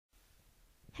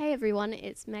Hey everyone,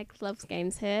 it's Meg Loves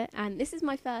Games here, and this is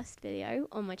my first video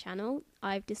on my channel.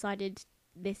 I've decided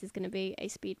this is going to be a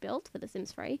speed build for The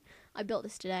Sims 3. I built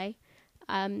this today.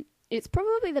 It's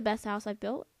probably the best house I've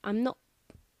built. I'm not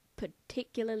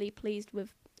particularly pleased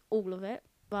with all of it,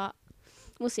 but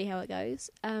we'll see how it goes.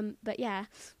 But yeah,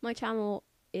 my channel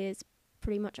is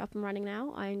pretty much up and running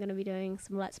now. I'm going to be doing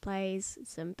some Let's Plays,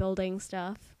 some building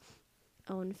stuff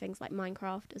on things like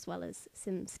Minecraft, as well as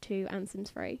Sims 2 and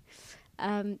Sims 3.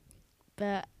 I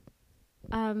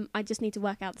just need to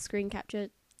work out the screen capture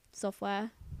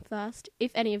software first.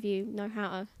 If any of you know how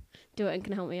to do it and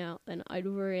can help me out, then I'd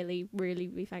really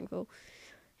be thankful.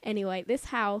 Anyway, this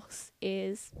house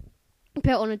is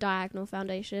built on a diagonal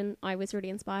foundation. I was really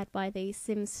inspired by the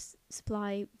Sims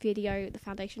Supply video, the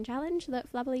foundation challenge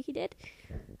that Flabberleaky did.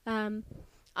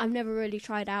 I've never really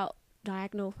tried out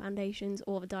diagonal foundations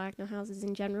or the diagonal houses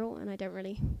in general, and I don't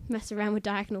really mess around with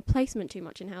diagonal placement too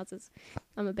much in houses.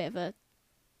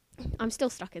 I'm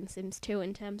still stuck in Sims 2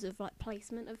 in terms of like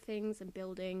placement of things and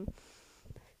building.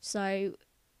 So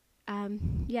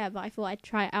yeah, but I thought I'd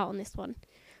try it out on this one.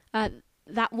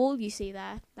 That wall you see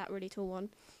there, that really tall one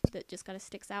that just kind of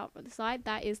sticks out at the side,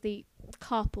 that is the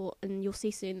carport, and you'll see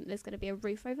soon that there's going to be a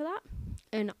roof over that,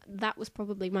 and that was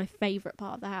probably my favourite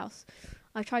part of the house.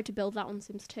 I tried to build that on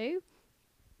Sims 2,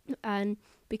 and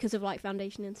because of like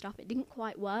foundation and stuff, it didn't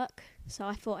quite work, so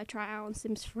I thought I'd try it out on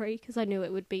Sims 3 because I knew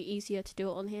it would be easier to do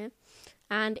it on here,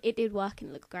 and it did work and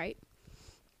it looked great.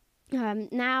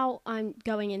 Now I'm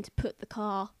going in to put the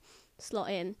car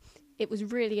slot in. It was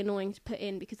really annoying to put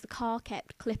in because the car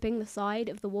kept clipping the side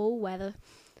of the wall where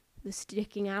the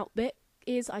sticking out bit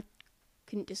is. I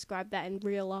couldn't describe that in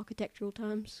real architectural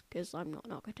terms because I'm not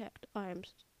an architect. I am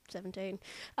 17.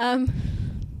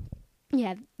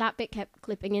 Yeah, that bit kept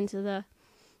clipping into the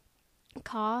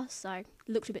car, so it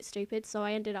looked a bit stupid. So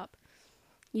I ended up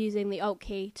using the Alt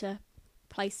key to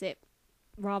place it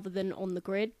rather than on the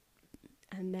grid,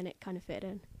 and then it kind of fit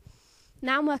in.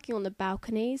 Now I'm working on the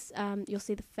balconies. You'll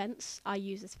see the fence. I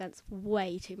use this fence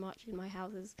way too much in my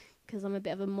houses because I'm a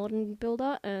bit of a modern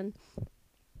builder, and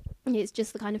it's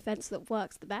just the kind of fence that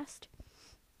works the best.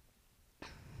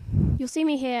 You'll see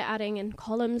me here adding in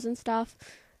columns and stuff.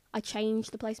 I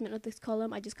changed the placement of this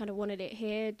column. I just kind of wanted it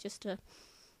here just to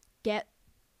get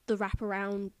the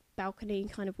wraparound balcony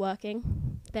kind of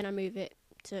working. Then I move it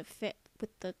to fit with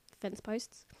the fence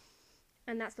posts,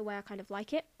 and that's the way I kind of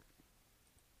like it.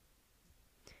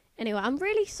 Anyway, I'm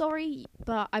really sorry,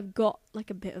 but I've got like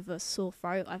a bit of a sore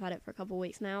throat. I've had it for a couple of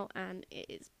weeks now, and it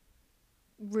is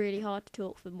really hard to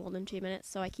talk for more than 2 minutes,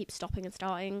 so I keep stopping and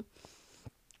starting.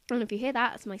 And if you hear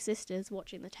that, it's my sisters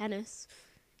watching the tennis.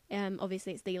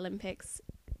 Obviously, it's the Olympics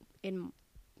in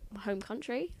my home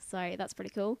country, so that's pretty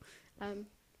cool.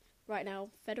 Right now,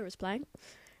 Federer's playing.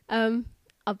 I'll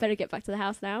better get back to the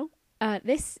house now.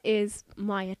 This is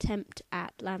my attempt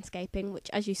at landscaping, which,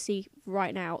 as you see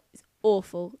right now, is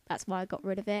awful. That's why I got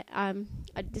rid of it. I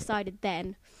decided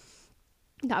then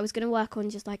that I was going to work on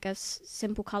just like a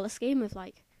simple colour scheme of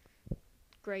like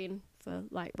green for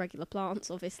like regular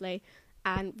plants, obviously,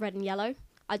 and red and yellow.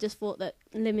 I just thought that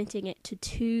limiting it to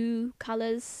 2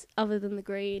 colours other than the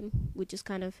green would just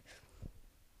kind of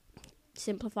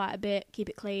simplify it a bit, keep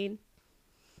it clean.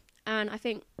 And I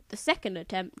think the second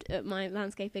attempt at my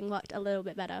landscaping worked a little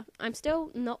bit better. I'm still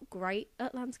not great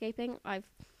at landscaping. I've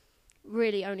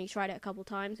really only tried it a couple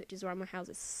times, which is why my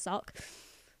houses suck.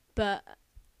 But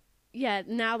yeah,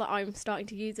 now that I'm starting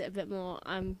to use it a bit more,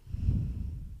 I'm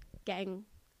getting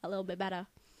a little bit better.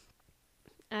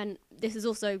 And this is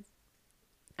also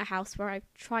a house where I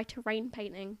try terrain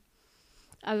painting.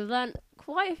 I've learnt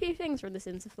quite a few things from the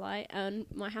Sims Supply, and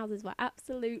my houses were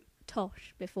absolute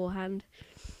tosh beforehand,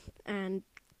 and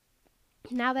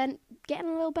now they're getting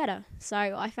a little better, so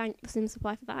I thank the Sims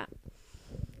Supply for that.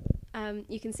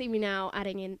 You can see me now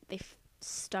adding in the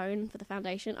stone for the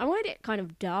foundation. I wanted it kind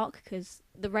of dark because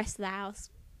the rest of the house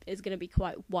is going to be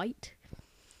quite white,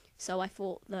 so I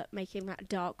thought that making that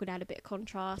dark would add a bit of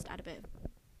contrast, add a bit of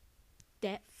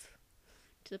depth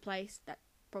to the place. That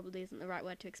probably isn't the right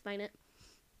word to explain it.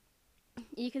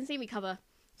 You can see me cover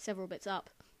several bits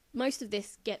up. Most of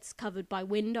this gets covered by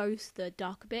windows, the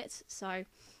darker bits, so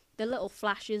the little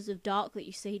flashes of dark that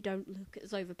you see don't look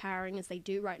as overpowering as they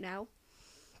do right now,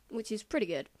 which is pretty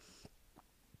good.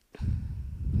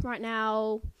 Right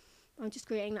now, I'm just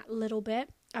creating that little bit.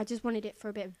 I just wanted it for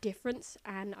a bit of difference,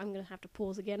 and I'm going to have to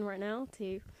pause again right now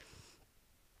to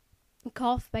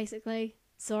cough, basically.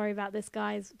 Sorry about this,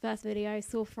 guys. First video,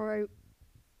 sore throat.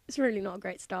 It's really not a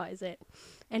great start, is it?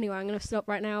 Anyway, I'm going to stop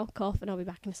right now, cough, and I'll be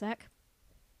back in a sec.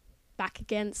 Back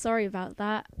again. Sorry about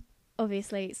that.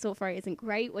 Obviously, sore throat isn't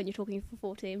great when you're talking for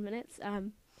 14 minutes.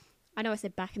 I know I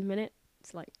said back in a minute.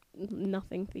 It's like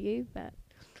nothing for you, but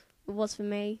it was for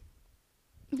me.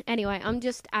 Anyway, I'm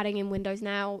just adding in windows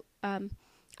now. I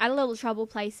had a little trouble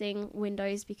placing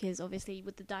windows because obviously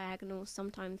with the diagonals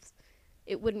sometimes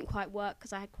it wouldn't quite work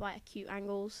because I had quite acute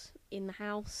angles in the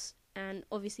house, and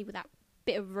obviously with that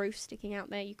bit of roof sticking out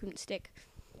there you couldn't stick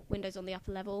windows on the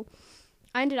upper level.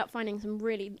 I ended up finding some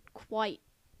really quite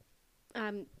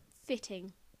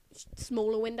fitting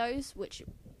smaller windows which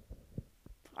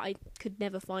I could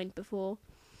never find before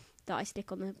that I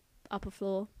stick on the upper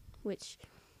floor, which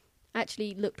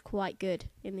actually looked quite good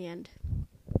in the end.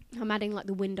 I'm adding like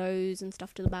the windows and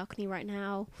stuff to the balcony right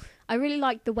now. I really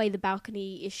like the way the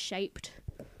balcony is shaped.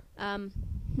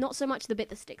 Not so much the bit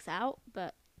that sticks out,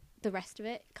 but the rest of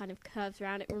it kind of curves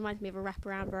around. It reminds me of a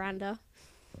wraparound veranda.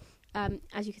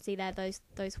 As you can see there,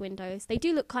 those windows, they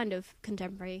do look kind of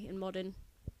contemporary and modern,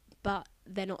 but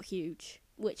they're not huge,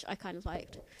 which I kind of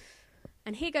liked.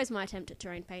 And here goes my attempt at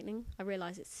terrain painting. I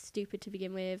realise it's stupid to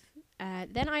begin with.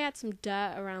 Then I add some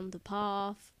dirt around the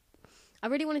path. I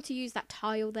really wanted to use that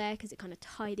tile there because it kind of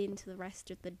tied into the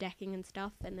rest of the decking and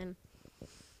stuff, and then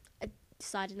I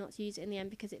decided not to use it in the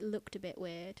end because it looked a bit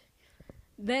weird.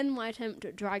 Then my attempt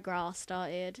at dry grass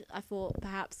started. I thought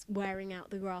perhaps wearing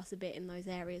out the grass a bit in those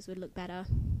areas would look better.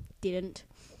 Didn't.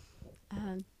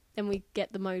 Then we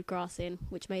get the mowed grass in,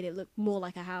 which made it look more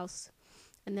like a house.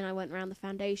 And then I went around the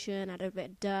foundation, added a bit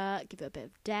of dirt, give it a bit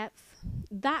of depth.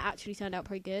 That actually turned out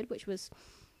pretty good, which was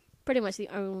pretty much the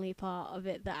only part of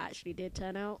it that actually did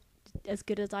turn out as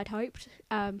good as I'd hoped.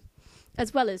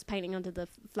 As well as painting under the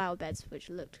flower beds,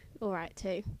 which looked alright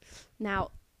too.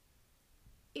 Now,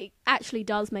 it actually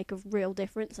does make a real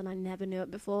difference, and I never knew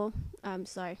it before.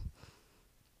 So,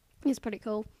 it's pretty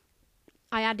cool.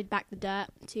 I added back the dirt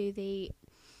to the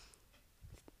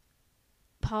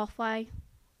pathway.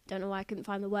 Don't know why I couldn't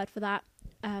find the word for that.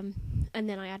 And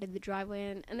then I added the driveway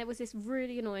in, and there was this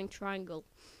really annoying triangle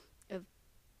of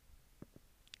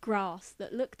grass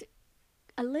that looked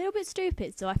a little bit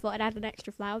stupid, so I thought I'd add an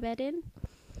extra flower bed in.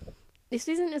 This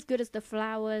isn't as good as the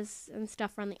flowers and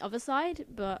stuff around the other side,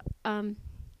 but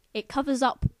it covers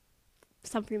up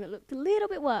something that looked a little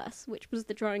bit worse, which was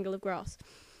the triangle of grass.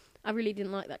 I really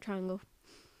didn't like that triangle.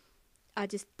 I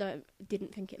just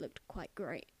didn't think it looked quite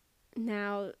great.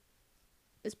 Now,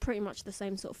 it's pretty much the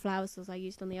same sort of flowers as I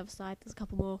used on the other side. There's a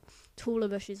couple more taller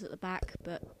bushes at the back,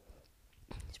 but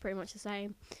it's pretty much the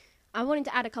same. I wanted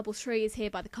to add a couple trees here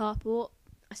by the carport.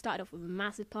 I started off with a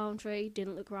massive palm tree,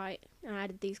 didn't look right, and I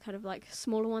added these kind of like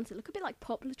smaller ones that look a bit like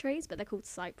poplar trees, but they're called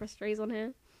cypress trees on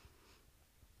here.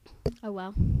 Oh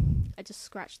well, I just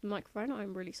scratched the microphone,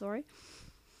 I'm really sorry.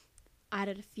 I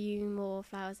added a few more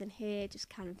flowers in here, just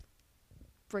kind of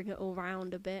bring it all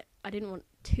round a bit. I didn't want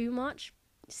too much.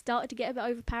 It started to get a bit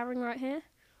overpowering right here.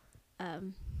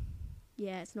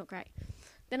 Yeah, it's not great.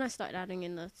 Then I started adding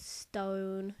in the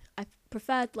stone. I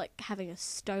preferred like having a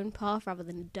stone path rather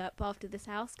than a dirt path to this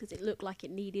house because it looked like it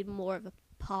needed more of a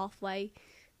pathway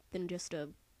than just a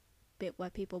bit where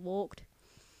people walked.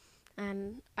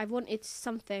 And I wanted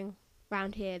something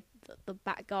around here that the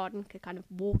back garden could kind of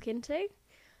walk into.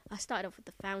 I started off with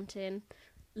the fountain.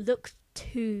 Looked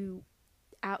too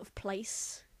out of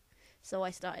place, so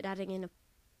I started adding in a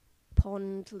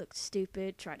pond. Looked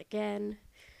stupid. Tried again.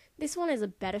 This one is a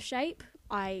better shape.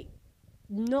 I'm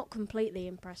not completely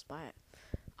impressed by it.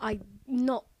 I'm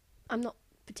not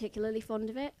particularly fond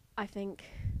of it. I think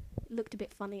it looked a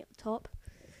bit funny at the top.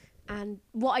 And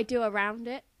what I do around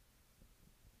it,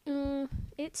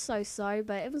 it's so-so,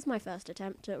 but it was my first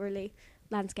attempt at really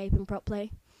landscaping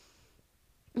properly.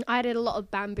 I added a lot of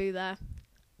bamboo there.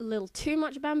 A little too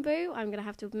much bamboo, I'm going to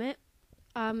have to admit.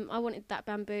 I wanted that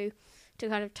bamboo to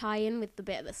kind of tie in with the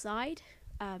bit at the side.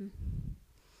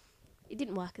 It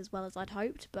didn't work as well as I'd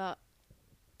hoped, but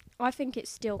I think it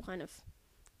still kind of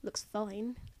looks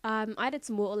fine. I added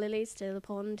some water lilies to the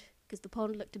pond because the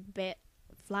pond looked a bit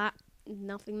flat,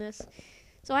 nothingness.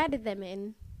 So I added them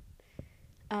in.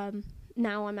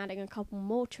 Now I'm adding a couple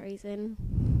more trees in.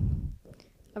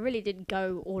 I really did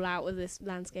go all out with this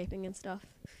landscaping and stuff.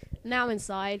 Now I'm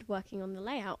inside working on the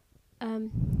layout.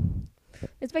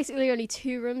 There's basically only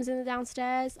 2 rooms in the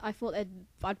downstairs. I thought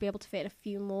I'd be able to fit a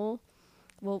few more.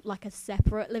 Well, like a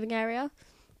separate living area,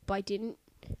 but I didn't.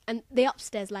 And the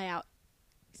upstairs layout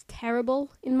is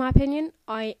terrible, in my opinion.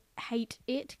 I hate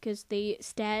it because the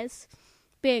stairs,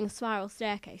 being a spiral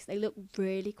staircase, they look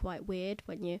really quite weird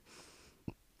when you're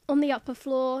on the upper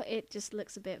floor. It just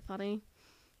looks a bit funny,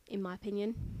 in my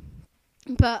opinion.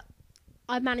 But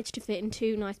I managed to fit in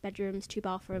 2 nice bedrooms, 2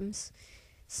 bathrooms,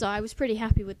 so I was pretty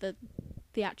happy with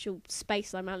the actual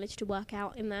space I managed to work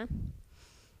out in there.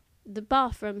 The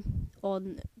bathroom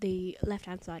on the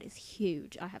left-hand side is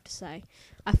huge, I have to say.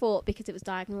 I thought because it was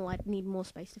diagonal I'd need more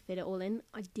space to fit it all in.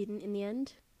 I didn't in the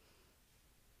end.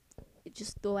 It's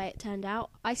just the way it turned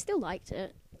out. I still liked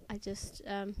it. I just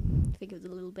think it was a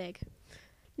little big.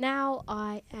 Now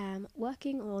I am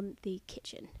working on the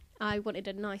kitchen. I wanted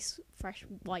a nice, fresh,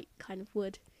 white kind of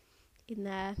wood in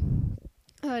there.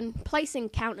 And placing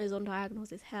counters on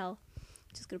diagonals is hell.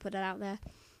 Just going to put it out there.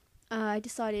 I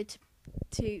decided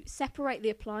to separate the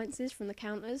appliances from the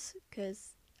counters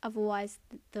because otherwise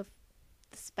the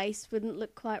space wouldn't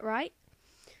look quite right.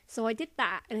 So I did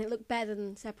that and it looked better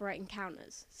than separating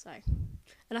counters.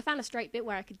 And I found a straight bit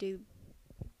where I could do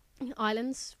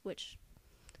islands, which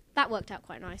that worked out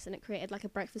quite nice, and it created like a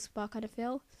breakfast bar kind of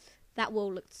feel. That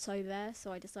wall looked so bare,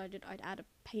 so I decided I'd add a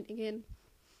painting in.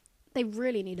 They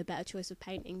really need a better choice of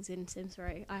paintings in Sims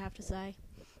 3, I have to say.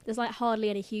 There's like hardly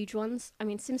any huge ones. I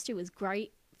mean, Sims 2 was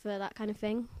great for that kind of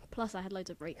thing. Plus, I had loads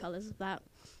of great colours of that.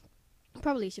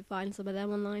 Probably should find some of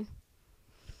them online.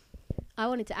 I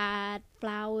wanted to add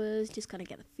flowers, just kind of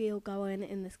get the feel going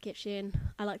in this kitchen.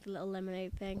 I like the little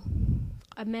lemonade thing.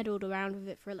 I meddled around with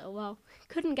it for a little while.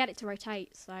 Couldn't get it to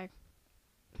rotate, so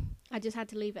I just had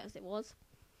to leave it as it was.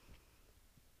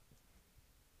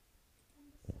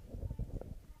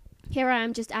 Here I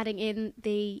am just adding in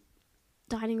the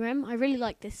dining room. I really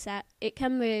like this set. It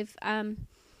came with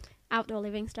outdoor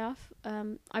living stuff.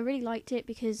 I really liked it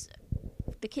because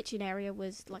the kitchen area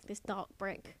was like this dark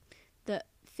brick that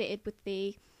fitted with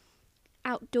the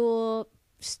outdoor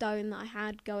stone that I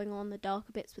had going on the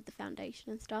darker bits with the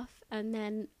foundation and stuff, and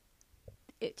then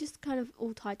it just kind of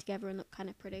all tied together and looked kind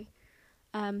of pretty.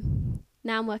 Now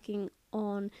I'm working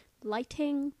on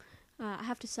lighting. I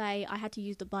have to say I had to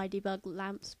use the by debug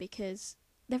lamps because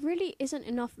there really isn't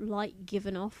enough light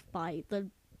given off by the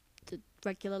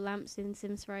regular lamps in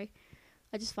Sims 3.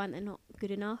 I just find they're not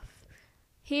good enough.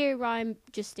 Here I'm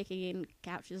just sticking in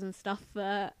couches and stuff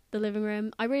for the living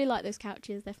room. I really like those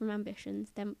couches. They're from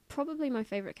Ambitions. They're probably my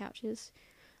favourite couches.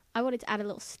 I wanted to add a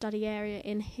little study area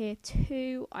in here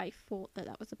too. I thought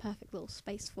that was a perfect little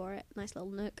space for it. Nice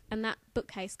little nook. And that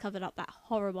bookcase covered up that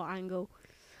horrible angle.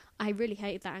 I really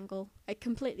hated that angle. I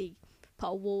completely put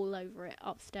a wall over it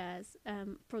upstairs.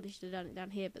 Probably should have done it down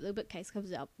here, but the bookcase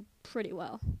covers it up pretty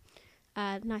well.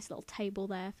 Nice little table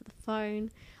there for the phone.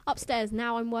 Upstairs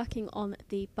now I'm working on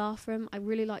the bathroom. I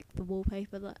really like the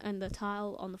wallpaper and the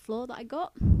tile on the floor that I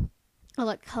got. I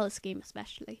like the colour scheme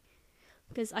especially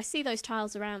because I see those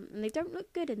tiles around and they don't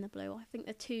look good in the blue. I think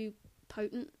they're too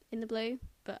potent in the blue,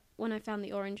 but when I found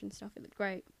the orange and stuff it looked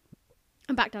great.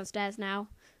 I'm back downstairs now,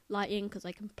 lighting, because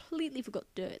I completely forgot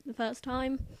to do it the first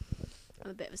time.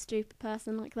 I'm a bit of a stupid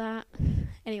person like that.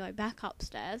 Anyway, back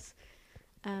upstairs.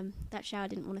 That shower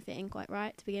didn't want to fit in quite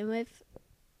right to begin with.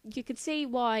 You could see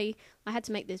why I had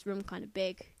to make this room kind of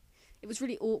big. It was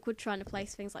really awkward trying to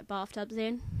place things like bathtubs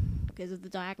in because of the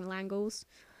diagonal angles.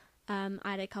 I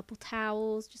had a couple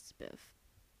towels, just a bit of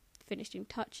finishing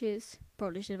touches.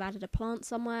 Probably should have added a plant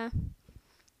somewhere.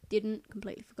 Didn't,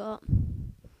 completely forgot.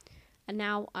 And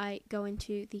now I go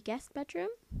into the guest bedroom,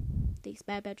 the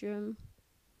spare bedroom,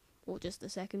 or just the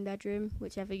second bedroom,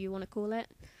 whichever you want to call it.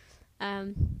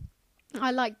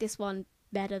 I like this one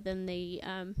better than the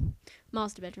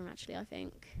master bedroom, actually, I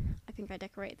think. I think I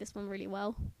decorated this one really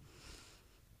well.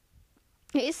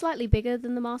 It is slightly bigger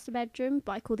than the master bedroom,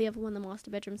 but I call the other one the master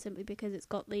bedroom simply because it's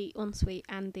got the ensuite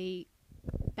and the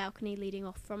balcony leading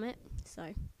off from it.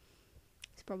 So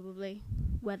it's probably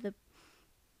where the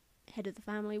head of the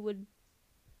family would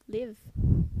live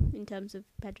in terms of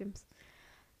bedrooms.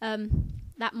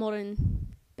 That modern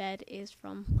bed is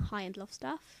from High-End Loft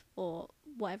Stuff, or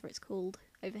whatever it's called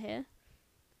over here.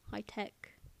 High-tech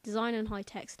design and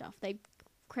high-tech stuff. They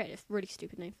created a really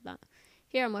stupid name for that.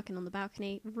 Here I'm working on the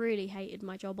balcony. Really hated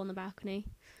my job on the balcony.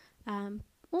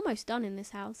 Almost done in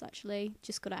this house, actually.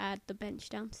 Just got to add the bench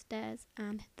downstairs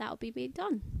and that'll be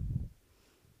done.